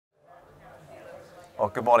Well,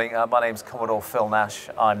 good morning. My name's Commodore Phil Nash.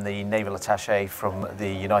 I'm the Naval Attaché from the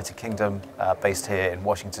United Kingdom, based here in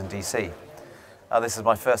Washington, DC. This is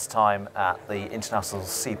my first time at the International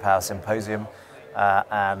Seapower Symposium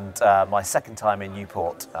and my second time in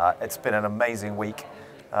Newport. It's been an amazing week.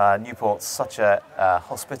 Newport's such a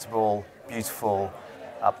hospitable, beautiful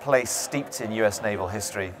place steeped in US naval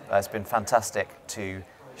history. It's been fantastic to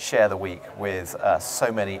share the week with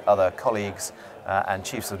so many other colleagues and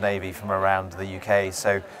Chiefs of Navy from around the UK.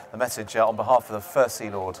 So the message on behalf of the First Sea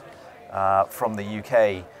Lord from the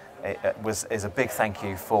UK is a big thank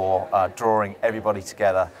you for drawing everybody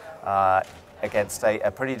together against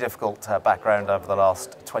a pretty difficult background over the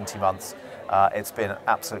last 20 months. It's been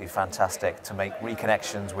absolutely fantastic to make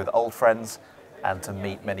reconnections with old friends and to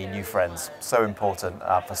meet many new friends. So important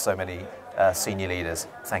for so many senior leaders.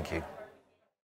 Thank you.